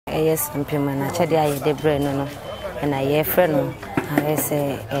yes mpema na chede aye de bre no na ye friend I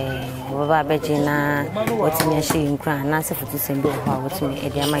say baba beji na wotimi ahye nkran na se futu sembe ho wotimi e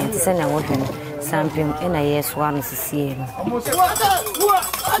dia man tse na wodun sampem na ye so anu sisie no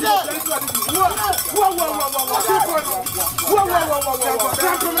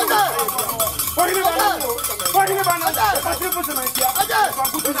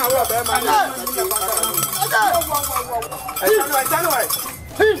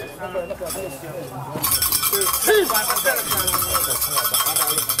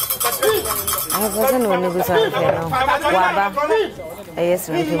I wasn't only with Waba, yes,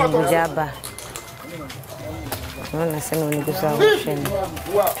 Bujaba. I send only with our friend.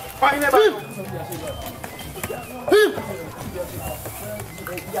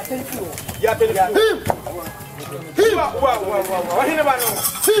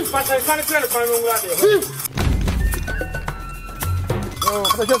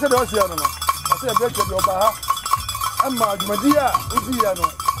 I just said, I said, break your bar. I'm Madia, Udiano.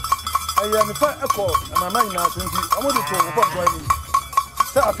 I am a fat echo, and my mind now, I want to talk about driving.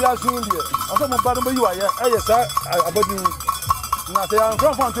 Sir, I feel soon here. I'm from a bottom of you. Yes, sir, about you. Now, they are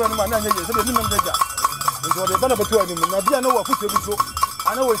from 20 years, so they didn't get that. And so they better between them. Now, I know what put you so.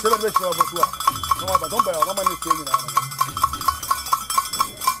 I know it's a very special about you. No, but don't buy a woman is saying that.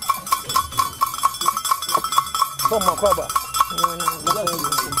 From my cover.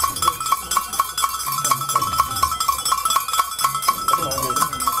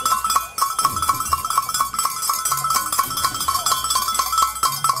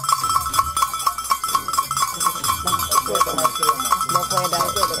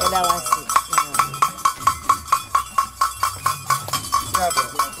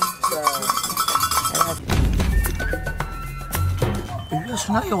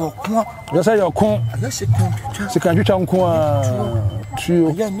 Yes, I your corn. Yes, it can you tell to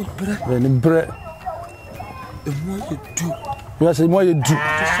any bread. The more you do, yes, the more you do.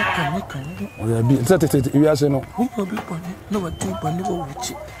 You are saying, no,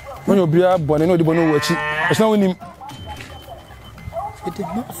 when you be up, but I know the one watch it. It's not winning. It did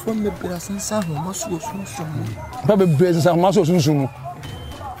not from the brass and sound, muscle soon. Probably brazen and muscle soon.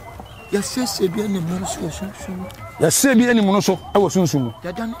 Yes, yes, be any muscle soon. Yes, say be any monoso. I was soon.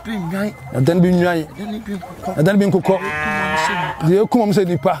 You done been right, and then been right, and then been cooked. The come say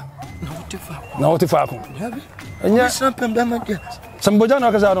nipa. Now what if I come? And yes, something some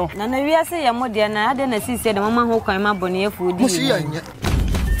Bojano Casano. None of you say, I'm modern. I didn't see the mamma who came up on your food.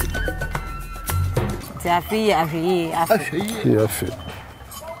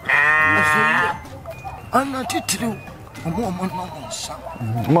 I'm not true. I'm no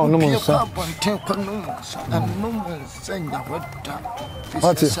more, sir.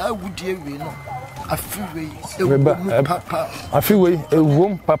 What is I would hear you know? I feel a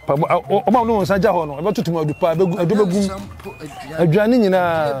room, Papa. Oh, no, Sajahono. About to tomorrow, I do a journey in a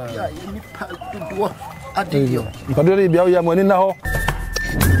but really be our money now.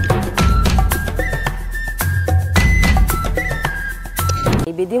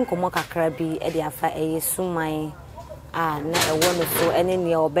 Ibidin komo kakra bi e de afa sumai na e wono so ene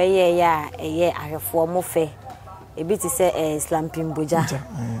ne obeye ya eye ahwefo mo fe e bi ti se Slampem Bogya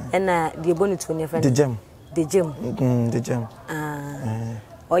na de bonito ne friend the gem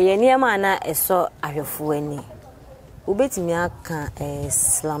oye ne ma na eso ahwefo ani ubetimi aka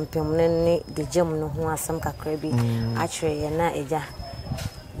Slampem ne the gem no ho asem kakra bi a kire ye na eja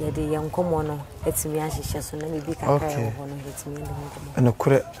yede yankomo no etimi ahihye so na bibi kakra ho no etimi ndo nkomo eno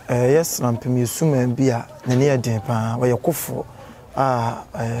kure yes Slampem yesuma bia na ne yeden pa wa yakofo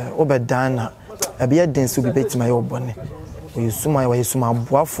obedana abi yeden so bi betima ye obone yesuma wa yesuma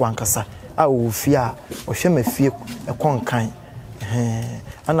aboafo ankasa a ofi a ohwe mafie ekonkan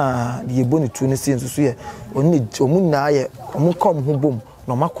ana de yeboni tu ne si nso ye oni omunna ye omunkom ho bom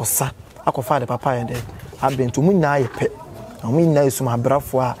na makosa akofa de papa ye de abentu omunna ye pe omunna yesuma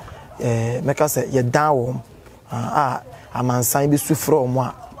abrafo a meka se ye dan wo amansan bi sufro omo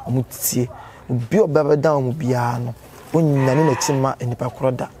a omutie obi obaba dan wo bia no onyina ne na chima enipa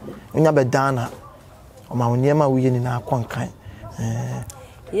kroda onya be dan na oma woniema wo ye ni na akonkan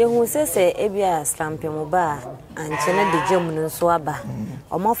ye hu sese ebia Slampem ba anche na de gem no so aba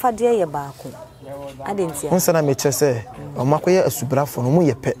omofa de ye baako adentia unsa na meche se omakoye asubrafo no mu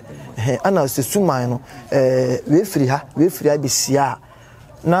ye pe ana se suman no we firi ha bisia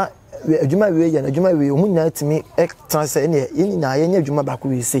na adwuma we ye na adwuma we omunya timi extra ne ye na ye nya adwuma baako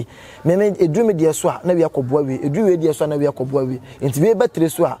we sei meme edrum de so a na we akoboa we edu we de so na we akoboa we enti we betre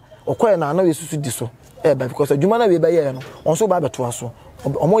so a okoye na we susu di so because adwuma na we ba ye no onso ba beto aso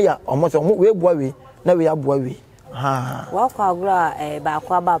omo ya omo we boa we na we aboa we ha wa kwa agura ba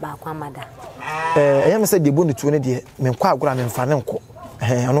kwa ba kwa mada me say de bonu tuo ne de me kwa agura me mfa ne nko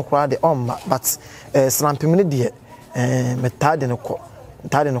ono kwa de omma but slampem ne de me tade ne ko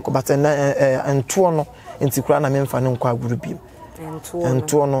but entuo no enti kura na me mfa ne nko aguru bi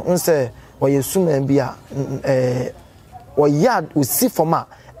entuo no nse oye suma bi a oya osi foma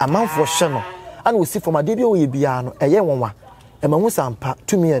amanfo hye no ana osi foma de bi oye bia no eye wonwa emahu sampa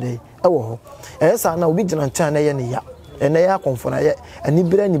tumi ere ewo ho sa na obi gina ntan na ye ne ya ene ya konfona ye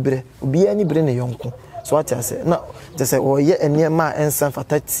anibere obi anibere ne yonko so what I say na te say oye enema ensan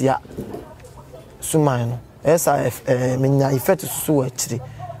fatatia suman no esa menya effect so akiri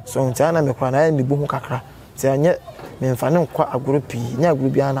so ntan na me kwa na me bu hu kakra te anye me mfa ne nkwa agoropi nya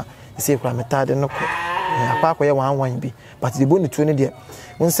agorobi ana ese kwa metade no ko akwa ye wan bi but the bone tuo ne de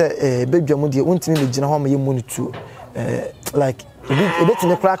unse bedwam de untimi me gina ho ma ye mu ne tuo like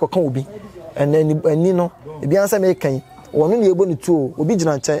ebetime kra ka obi ani no ebi ansa me kan wono ne ebo ne tuo obi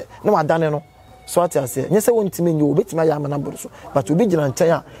gina nche na wadane no so ati ase nye se wontime nyi obetime ya amana boro so but obi gina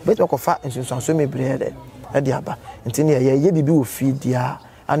nche a betime kofa nsunsuanso me brede de aba nti ne ye bibi wo fi dia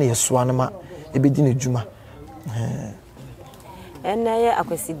ana ye soa no ma ebedi ne djuma ena ye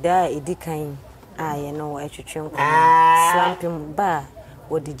akwesida edikan aye no etwetwe nko slampem ba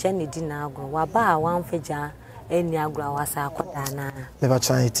wodi jane di na agro wa ba wanfeja eni agro wasa akoda na me ba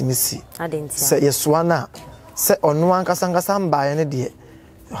chan etimisi adenti se yesoa na se onu ankasa mba ne de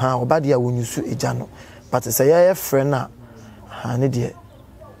ha obade a wonyusu eja no but se ye frɛ na ha ne de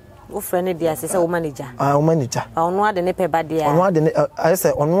wo frɛ ne de ase se wo manager wo manager onu ade ne peba de onu ade ne aye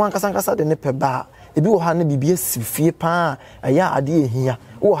se onu ankasa de ne peba ebi wo ha na bibie sifie pa aya ade ehia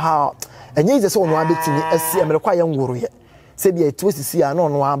wo ha enye ise se onu abetini asi emerekwa ye ngoro ye se bia etu osisi a na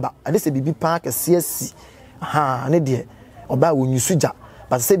onu aba ade se bibi pa kase asi ha ne de oba wonyusuja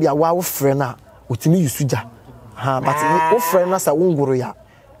but se bia wa wo frɛ na otimi yusuja ha but wo frɛ na sa wo ngoro ya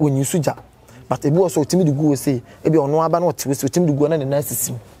wonyusuja but ebi wo so otimi de gu se ebi onu aba na otiwe se otimi de gu na ne na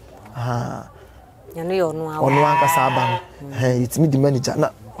sisim ha ya no ye onu ankasa aba no etimi di manager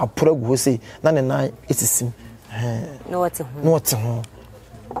na apura gu se na ne na esisim no wote ho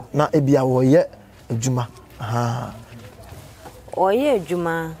na ebia wo ye adwuma oye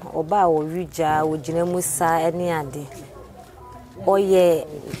adwuma oba wo wija wo gina musa ene ade oye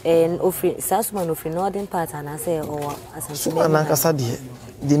ofri sasuma no free northern part ana say o asansume na kasa de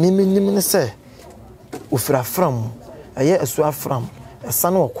nim ne say ofra from aye asu afram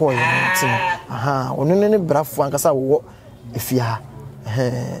esa na okoye ntim ono ne brafo ankasa wo efia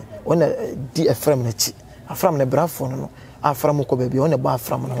ona di afram na chi afram ne brafo no afram ko baabi ona ba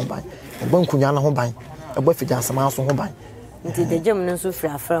afram no ho ban ba nkunya na ho ban ba fija asama so ho ban nti de jam ne so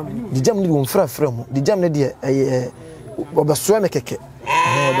fra afram de jam ne wo fra afram de jam ne de obesoa me keke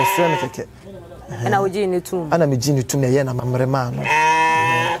ana oji ni tum ana me ji ni tum na ye na mamrema no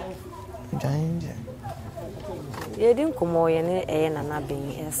ye din komo ye ne na na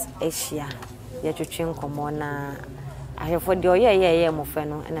ben ehia ye twetwe nkomo na ahefo de oye mo fe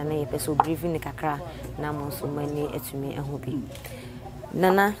no na na ye peso briefing kakra na mo so mani etumi eho bi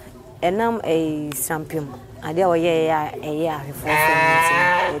nana enam slampem ade oye ya ahefo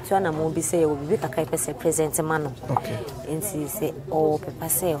fe etu na mo bi se obi kakra pese present man no okay enti se o pepa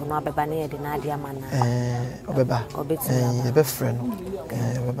se ono abeba na ye de na ade amana obeba ye be frɛ no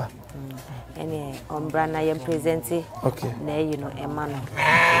obeba ene ombra na ye present okay na you know emano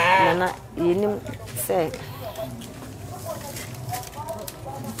nana yenim se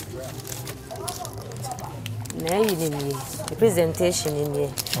na yini presentation ni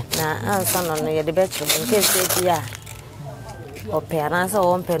na ansa no ye de betro nke se dia opera so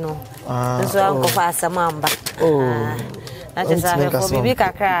wonpe no nso ankofa asamamba na chesa he bibi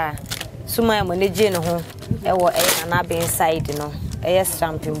kakra suma mo ne je ne ho ewo na be inside no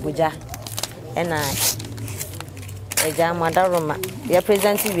slampem Bogya ena eja madaroma ya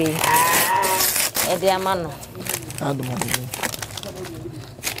present we e de amano adumo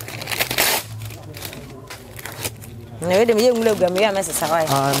na we de me yengule gwa me ya mesesa wa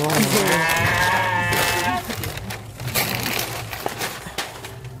no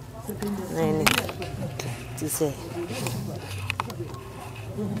nene tise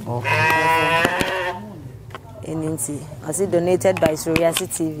NNC as donated by SuroWiase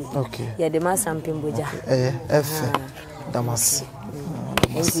TV. Okay. Yeah, the Beng Suman Bogya. F. Damas.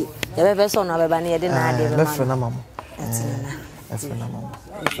 NNC. The baby son of a banner didn't have F. Namam. F. Namam.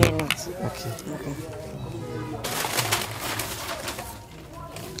 Okay.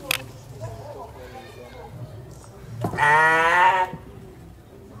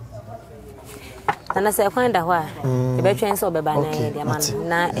 And I say, I find a while. The veteran saw the banner, the man,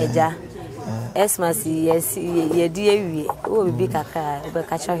 na eja. Esmas ye dear we will be kaka, but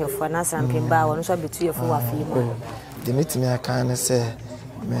catch her for an Slampem bow and so be 2 or 4 feet. The meeting I can say,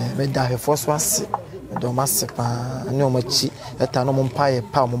 me die first was domasipa, no much at an umpire,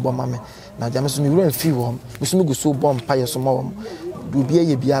 palm bomb. Now, James, you run few, Miss Mugu so bomb pie some more. Do be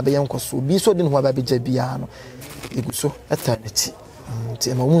a biabe uncle, so be so didn't have a biano. It was so eternity.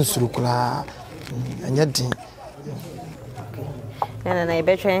 Tim wounds look and yet. And I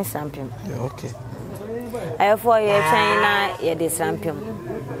bet train Slampem. Okay. I have 4 years China, ye de Slampem.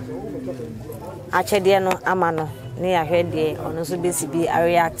 Achediano Amano, near head day, on also be a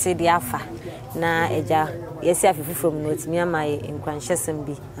reacted the afa. Na eja yesi afifu from no timi amaye nkwanhyesem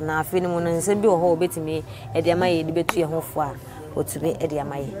bi na afi ne mu no nsem bi wo ho betimi e de amaye de betu ye ho fo a otumi e de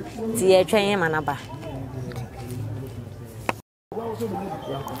amaye ti ye twen manaba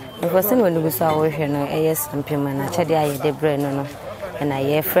e sin wonu bi so awo hwe no e yes Slampem na chede aye de bre no no na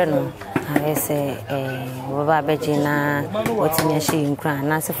ye frɛ no ayese baba beji na otimi ahye nkran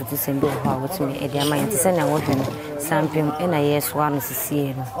na se futu sembi ho a otumi e de amaye ti se na wo hwe no Slampem e na ye so ano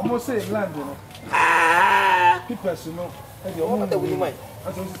sisie no personal and the only way might.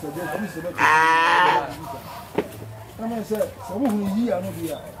 I don't say, so who here no be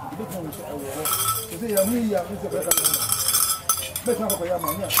here. They are me here, Mr. Better for your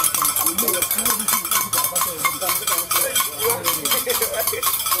money.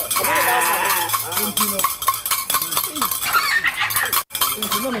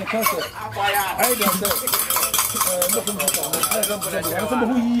 I don't know.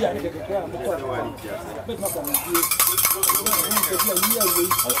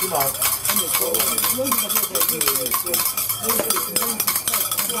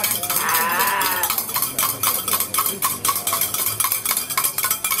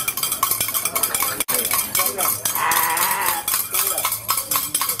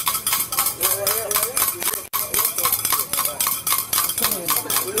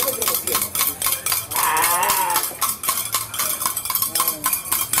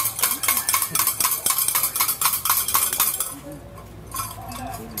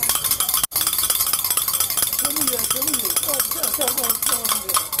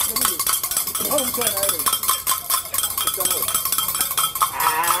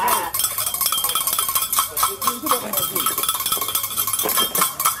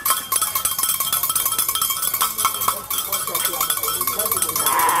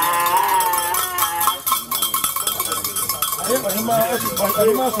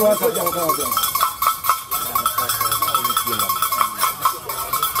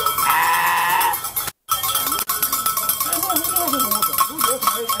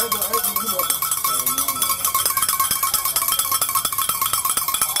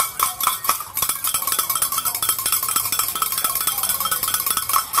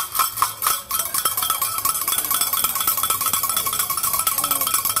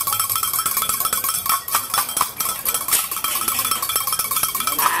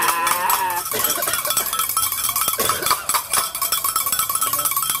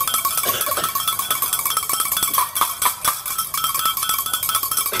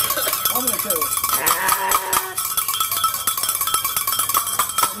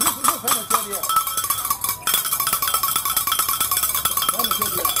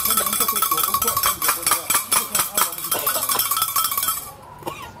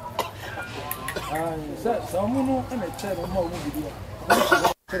 Someone and a chair on more video.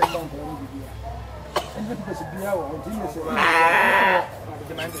 And that was a beer or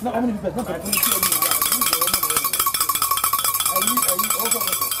not only because not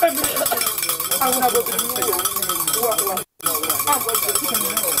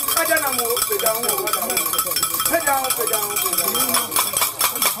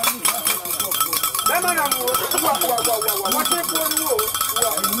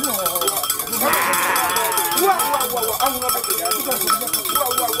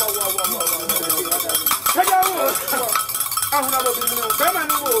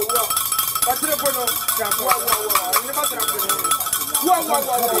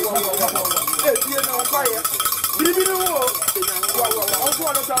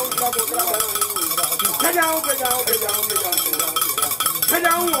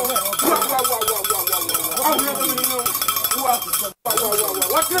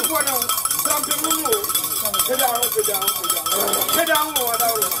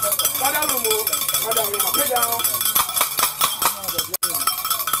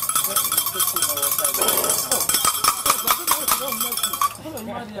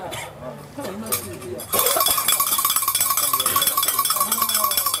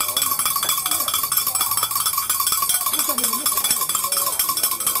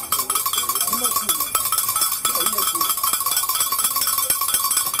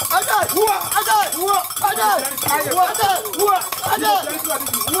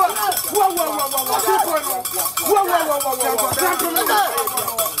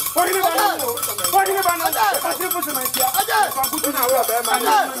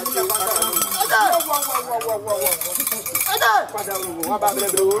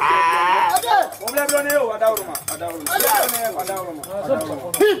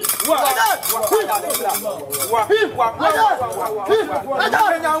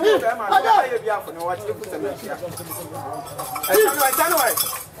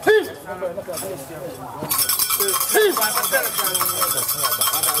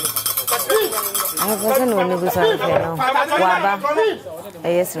I wasn't when you go to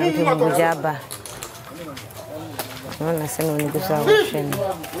yes, Slampem Bogya. I want to send when you go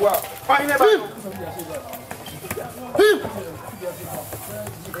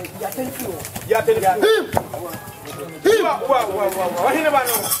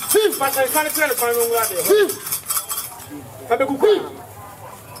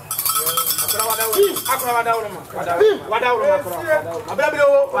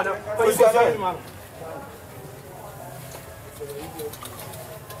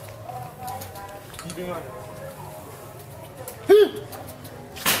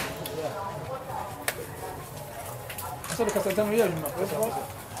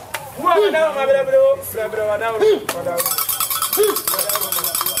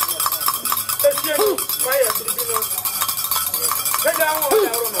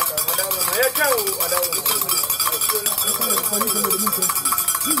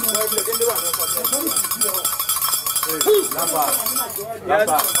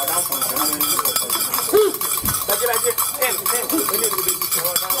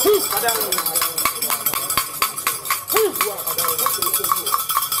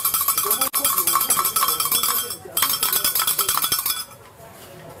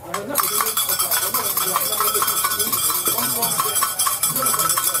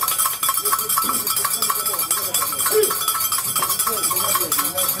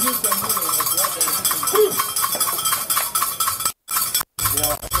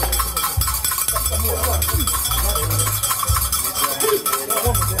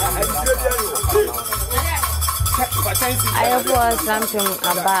I was Slampem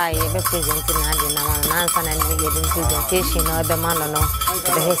Abai, representing Adina, and presentation or the man or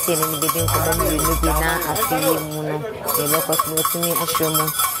the Hessian in the bidding for the Lubina, a few moon, the local to me, a show me,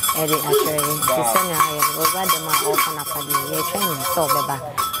 Eddie Ashery, the senior I was at the man open up at the training, so the back,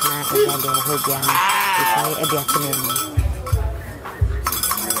 now is the Hodiana, it's Eddie Ashery.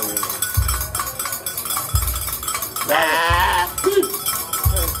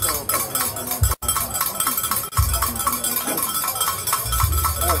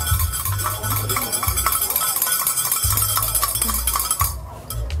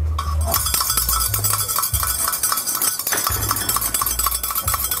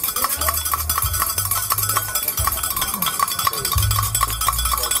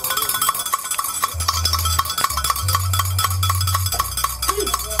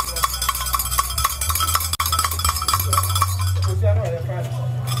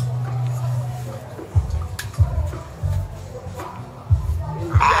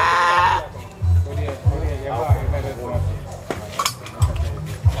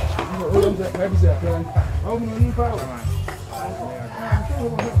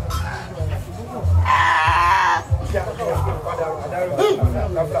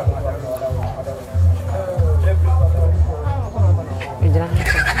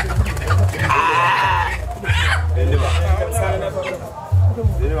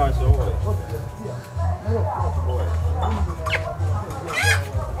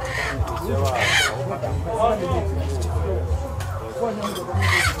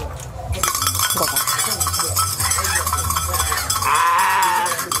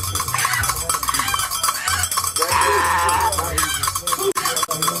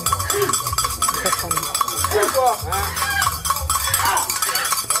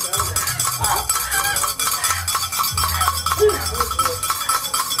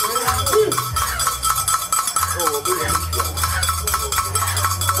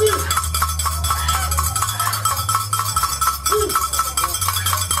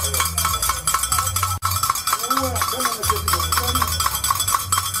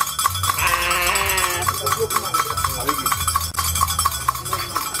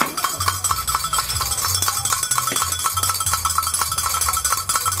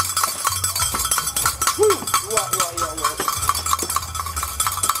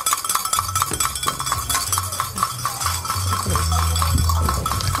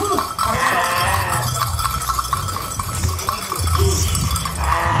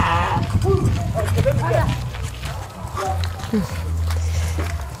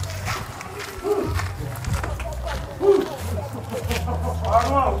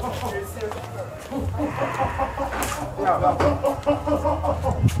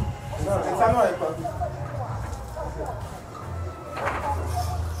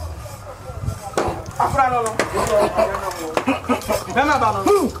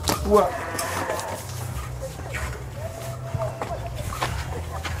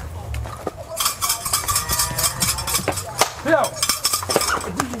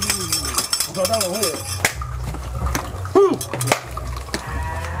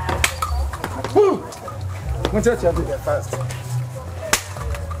 What's that you have to get fast?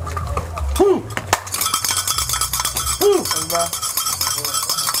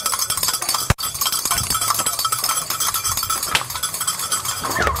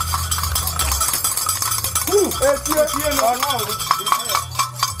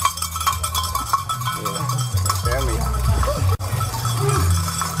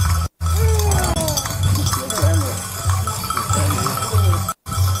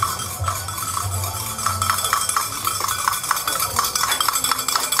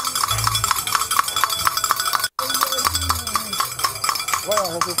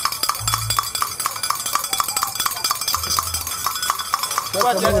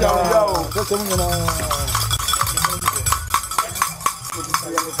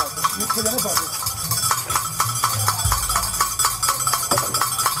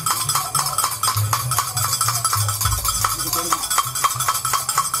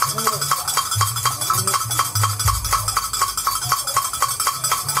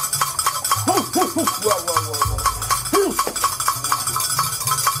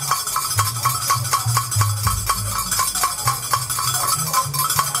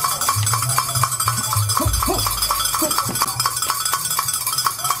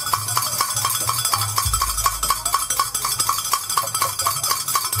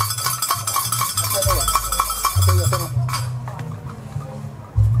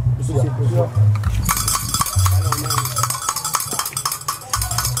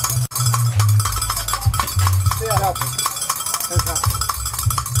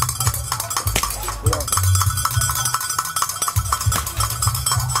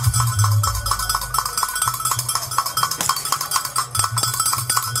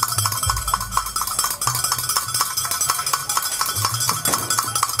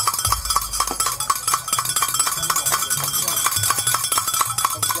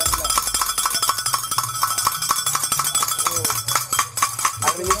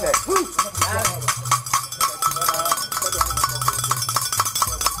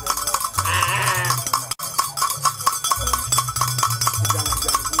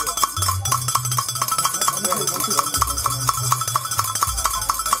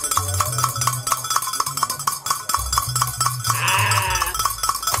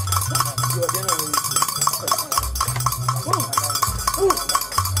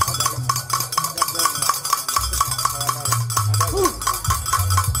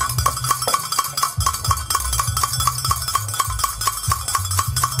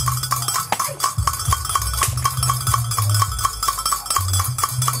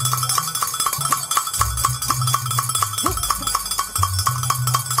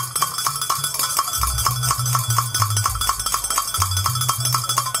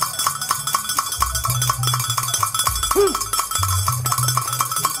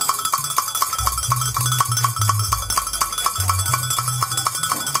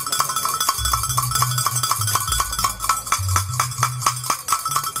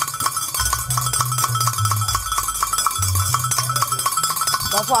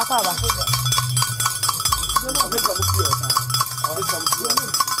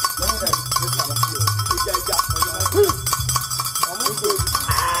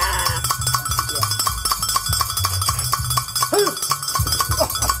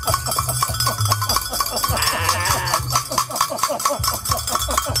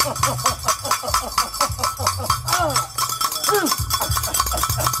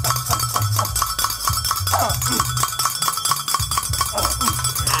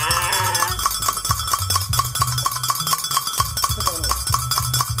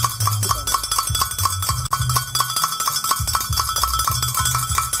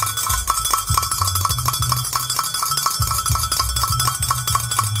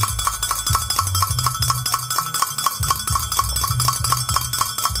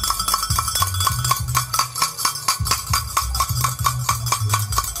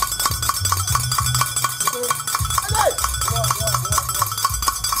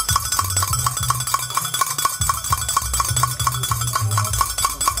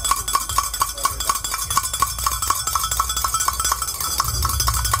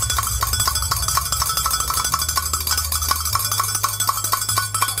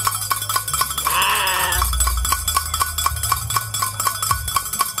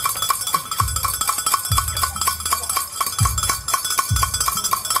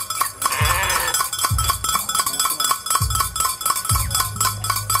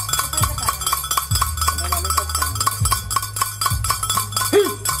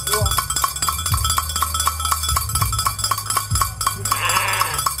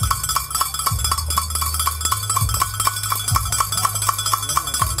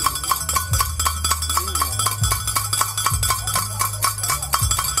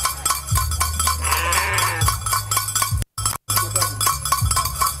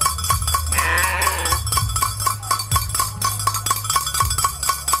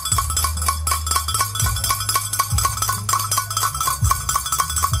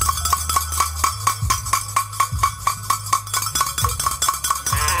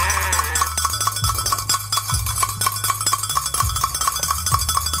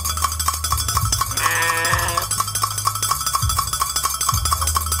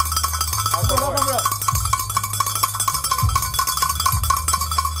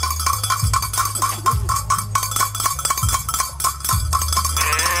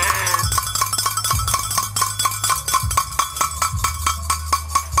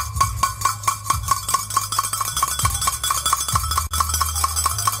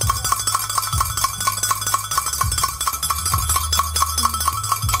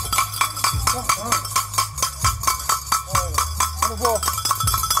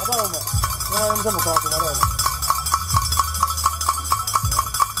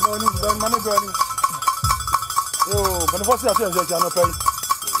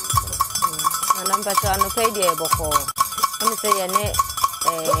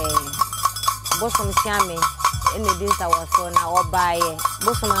 Bosom Chame in the dinner was so now or by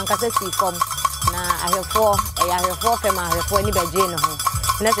Bosom and Cassisi form. Now I have four from my any Bajino.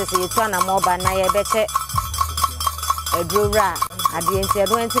 Necessary to an more by Naya better a drura at the end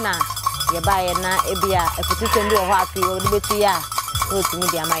of Wentina. You buy it now, Ebia, a petition do a happy or the Betia, go to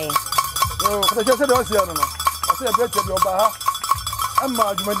media my. No, I just said, I say a better your bar. I'm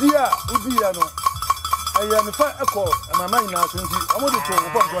Madia, Udiano. I am a fire echo, and my mind now 20. I want to talk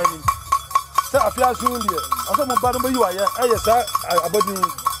about driving. I feel soon here. I saw my bottom of you. I sir, about me.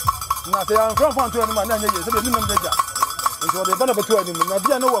 Now they are from 20 man, and yes, they didn't know that. And so they better be 20 men.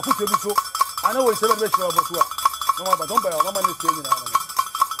 I know what to be so. I know it's a very sure about what. No, but don't buy a woman is saying.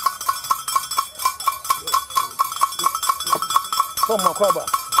 From my crabber.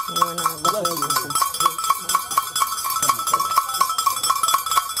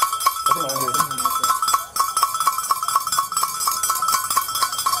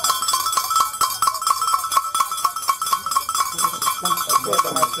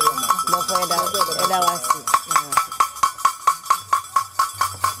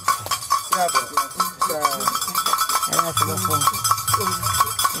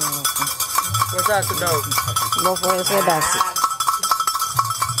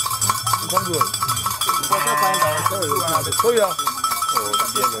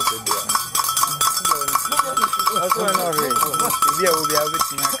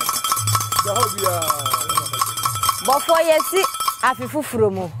 Before you see, I feel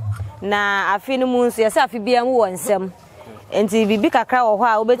from na afi no mu nso yesa afi bia mu wonsem enti bibi kakra wo ho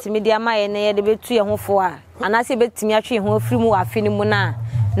a obetimi dia maye na ye de betu ye hofo a anase betimi atwe ho afiri mu afi no mu na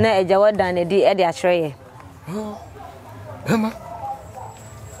eja wadan na di e de akere ye Emma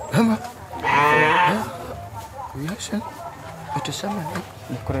reaction to someone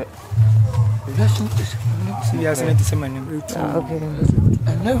correct reaction to someone okay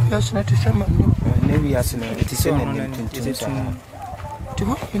and now reaction to someone Never has no, it is an to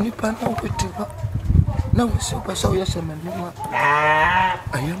what you pan out with you. No, so yes, I am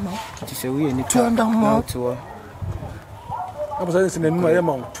out. It is a way to under more to I was listening to my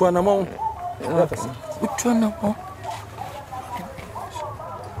amount to an amount. Which one amount?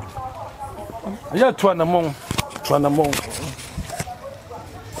 Yeah, to an amount.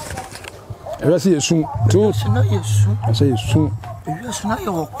 I see you soon. Two, I say soon. Yes, now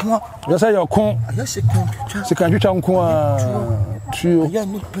you're con. Yes, I con. Yes, you can. You can con. Two.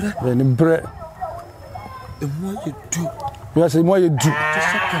 Then bread. The more you do. Yes, the more you do.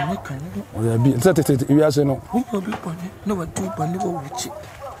 Oh, be that you are saying no. When you be born, no, I do, but never watch it.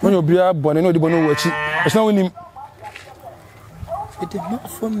 When you be born, no, the one watch it. It's not winning. It is not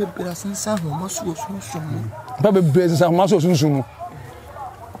for me, but I send some muscle soon. Baby, blazes and muscles soon.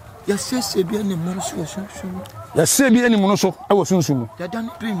 Yes, yes, be any muscle soon. Yes, be any monoso. I was soon. You done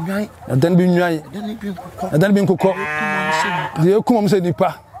been right. And then been right. And then been cooked. The come say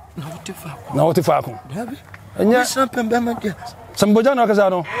nipa. Now what if I come? And yes, somebody no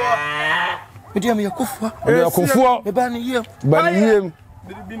Casano. Medium Yakufa. Yakufa. The banny here. Banny.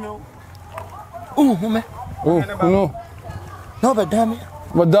 Oh, no. No, but damn it.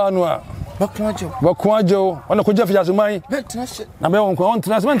 But down. Bakwajo, on a kuja for Yazumai. I may on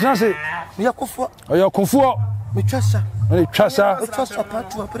Transman. Yakufa. Or your comfort. We trust her. We trust a part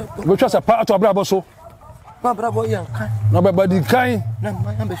to a braboso. Bravo, young kind. Nobody kind.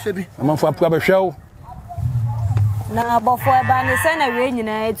 I'm on for a show. Na before ban send away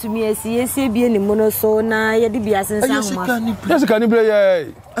nyina to me esi bi ni mu no so na ye de bia sensan ma yes can be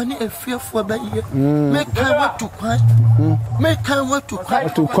ye ani e fearful ba ye make I want to cry make I want to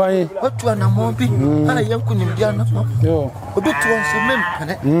cry what to na mo bi ana yanku ni bia na yo obi to on se mem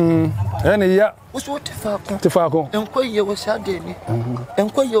pane ene ya wo so te fa ko enko ye wo sha de ni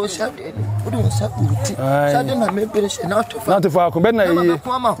wo do sa uti sa de na me bere se na te fa ko be na ye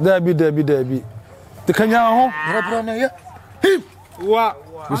dabi the Kenya home, wa.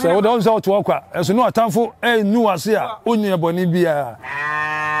 We say, what don't out to walk. As you know, a time for a new Asia, only a bonibia.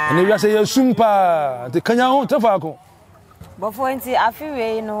 And you say, Sumpa, the Kenya home, Tafaco. But for instance, I feel,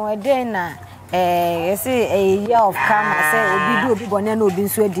 you know, a day now, you see a year of karma, say, will be bonnet, no be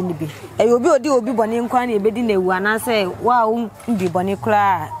sweating be. A will be bonnet, quite a bed in a one. I say, wow, be bonnet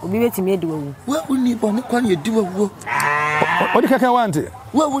cry, will be waiting me do. What would need bonnet when you do a work? What do you want?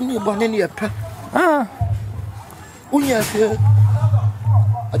 What would need bonnet near pet? Unya fe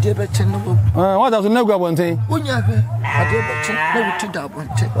ade be chen no what does no go one thing unya fe ade bɛkye na wuti da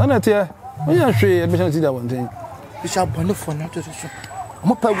abɔnten ana tie onya hwe admission ti da abɔnten bisa bɔne fo na to so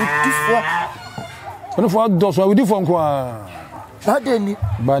mo pa wuti fo ono fo do so wudi fo nko a ba de ni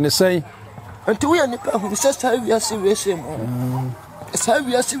ba ne sei enti wo ya ni pa hu sɛ sa wiase wiase mo sa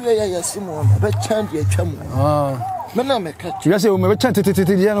wiase we ya yase mo ba chan de atwa mo me na me ka wiase o me be chan tete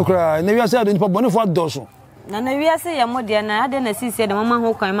de no kra na wiase ade ni pa bɔne fo do so na wiase ya mo de na ade na sisi de mama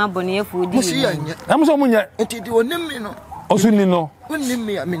ho kwan ma bɔne ya fo di mo si ya nya am so mo nya enti de onim mi no osuni no onim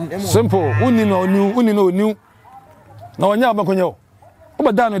mi ya me nem simple uni no oniu na onya ba konyo o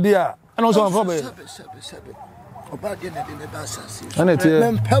ba da no de a ana o so fo be sebe oba de na de ne ba asase ana tie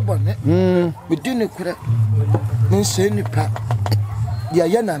me mpa bɔne me di ne kura me se nipa dia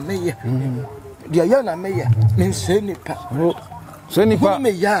ya na meye dia ya na meye me se nipa se nipa me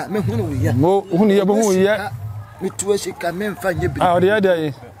ya me hunu ya mo hunu ya bo hunu ya me tuwa sika me mfa nye bi ah o de ya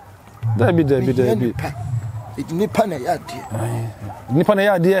de da bi nipa na ya de nipa na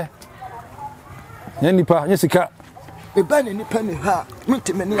ya de nya nipa nya sika e ba ne nipa me ha me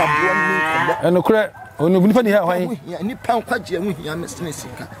teme ne aboa me ko eno kure ono nipa ni ha hwan nipa nkwaje hu hia me sene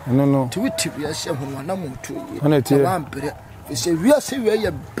sika no tiwiti wiase ho na mo to yi ana tie wa bre se wiase we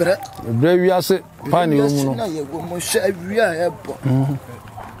ye bre wiase pa ni o mu no na ye go mo hwe awia e bo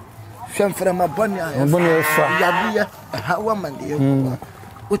hwemfra ma boni a boni e fa ya bia ha wa mande ye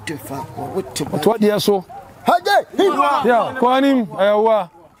o te fa o te bo to dia so haje ya kwanim ayawa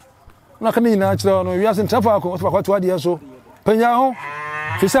na kan ni na kire no wiase ntrafa ko to dia so panya ho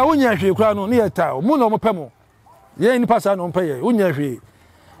fi sa wonya hwe kura no ne yeta mu no mo pemo ye ni pasa no mpa ye wonya hwe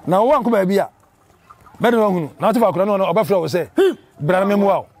na wo anko ba bia bede no hunu na to kura no obafra wo se bra memu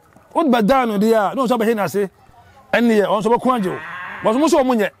wa o ba da no dia no so ba he na se enne ye on so ba ku anje wo mo so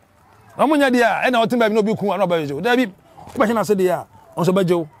omunye dia e na otimba bi no bi ku na ba je da bi ba he na se dia on so ba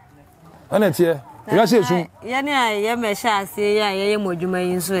je ana tie ya se esu ya ne ya me sha ase ya ye modwuma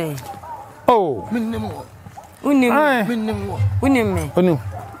yin so e oh minnem unim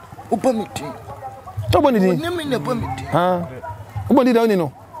ubamiti to boni di unim ne ubamiti uboni da oni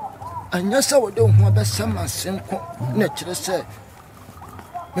no anya sa wo de ho abesama senko na kire se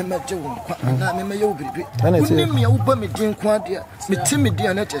me maje wo kwa na me maye wo biribi unim ya ubamiti nko ade me timi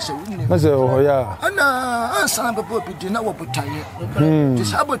dia na tese unim ma se ho ya ana ansa ba bo bi di na wo botaye ti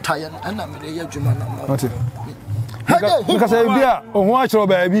sa botaye ana me ye adwuma na ma ati ka se bia ho a kire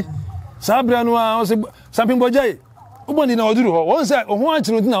ba bi sabra no a o Slampem Bogya uboni na oduru ho won se ho a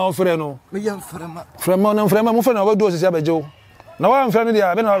kire na o frɛ no me ye mframa mo frɛ na obodo osisi abejo na wa mfrɛ no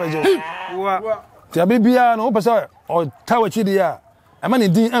dia be na abejo wa ti abibia no pese o tawachi dia ama ne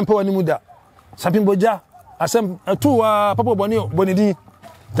din empa wani mu da Slampem Bogya asem atuwa papa boni din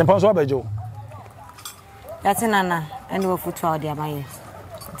tempa so abejo yati nana ene wo futu a dia maye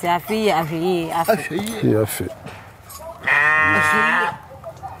ti afi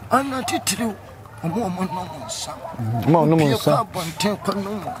ana titiri omo no monsa no monsa bonten ko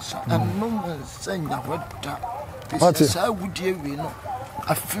no monsa no monsa nya wada ati sa wudi ewe no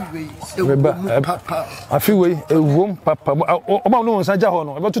afiwe ewu papa afiwe ewu papa o ma no monsa ja ho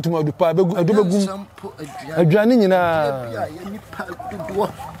no e betutum adupa adubegum aduane nyina bia ye nipa dodo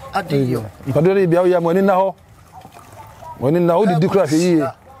adeyo mpado re bia wo ya moni na ho moni na wo di kura hwe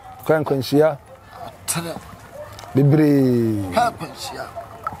kan kwanhia bebre ha kwanhia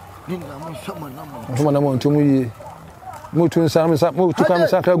nina mo hwama Tuma na mo ntumu yi mo tun sa mo tu kan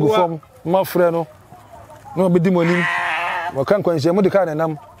sa kra gu fom ma frɛ no no be di monim wo kan kwanhia mo de ka na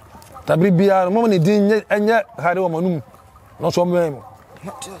nam tabri bia mo ne din enye hare wo manum no so mo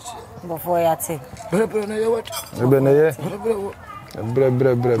before yate bre na ye wat bre na ye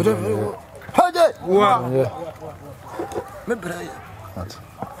bre haje wa me bre ya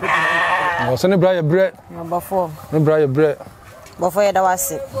no so ne bre ya bre before ne bre ya bre before ya da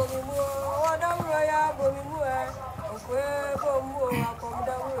wase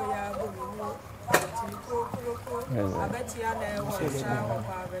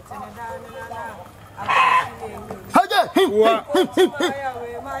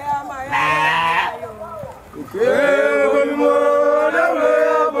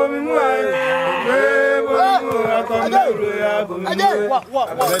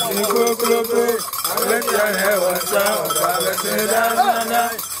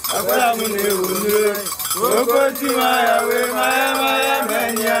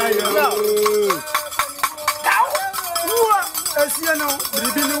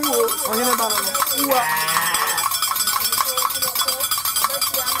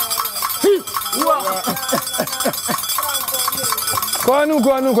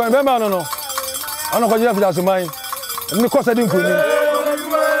Kwanu bema no ana ko jira fida so mai ni ko sa din ko ni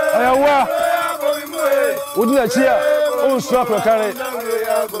ayawa udina chia on swap a carry.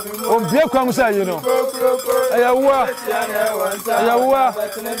 On beer comes, you know. Ayawa.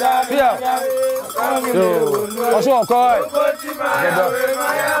 Yeah. Also, a call.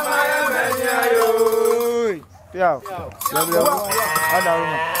 Yeah.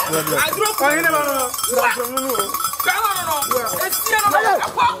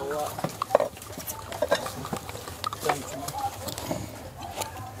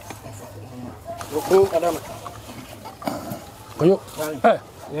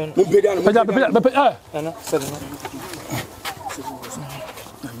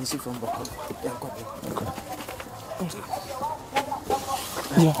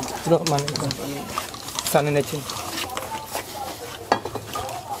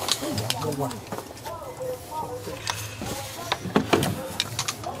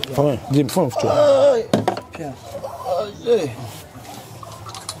 Come on, Jim, phone to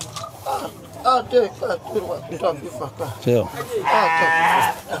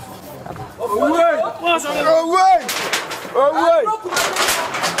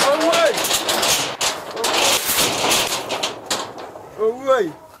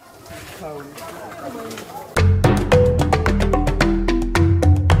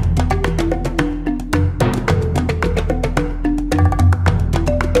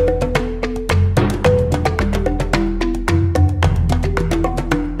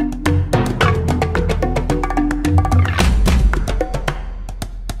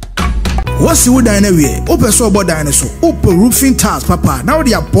What's the dine open so board dinosaur, open roofing tiles, papa. Now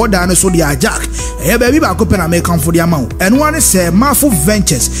they are board dinosaur, they are jack. Hey, baby, back open and make come for the amount. And one is Marful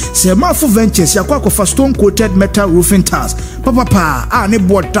Ventures. Say Marful Ventures, ya kwako for stone coated metal roofing tiles. Papa, I need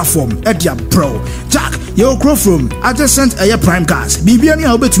board platform at your pro. Jack, your crow from adjacent air prime cars. BB and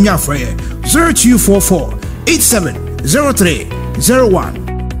your bet to me afraid 0244 8703 01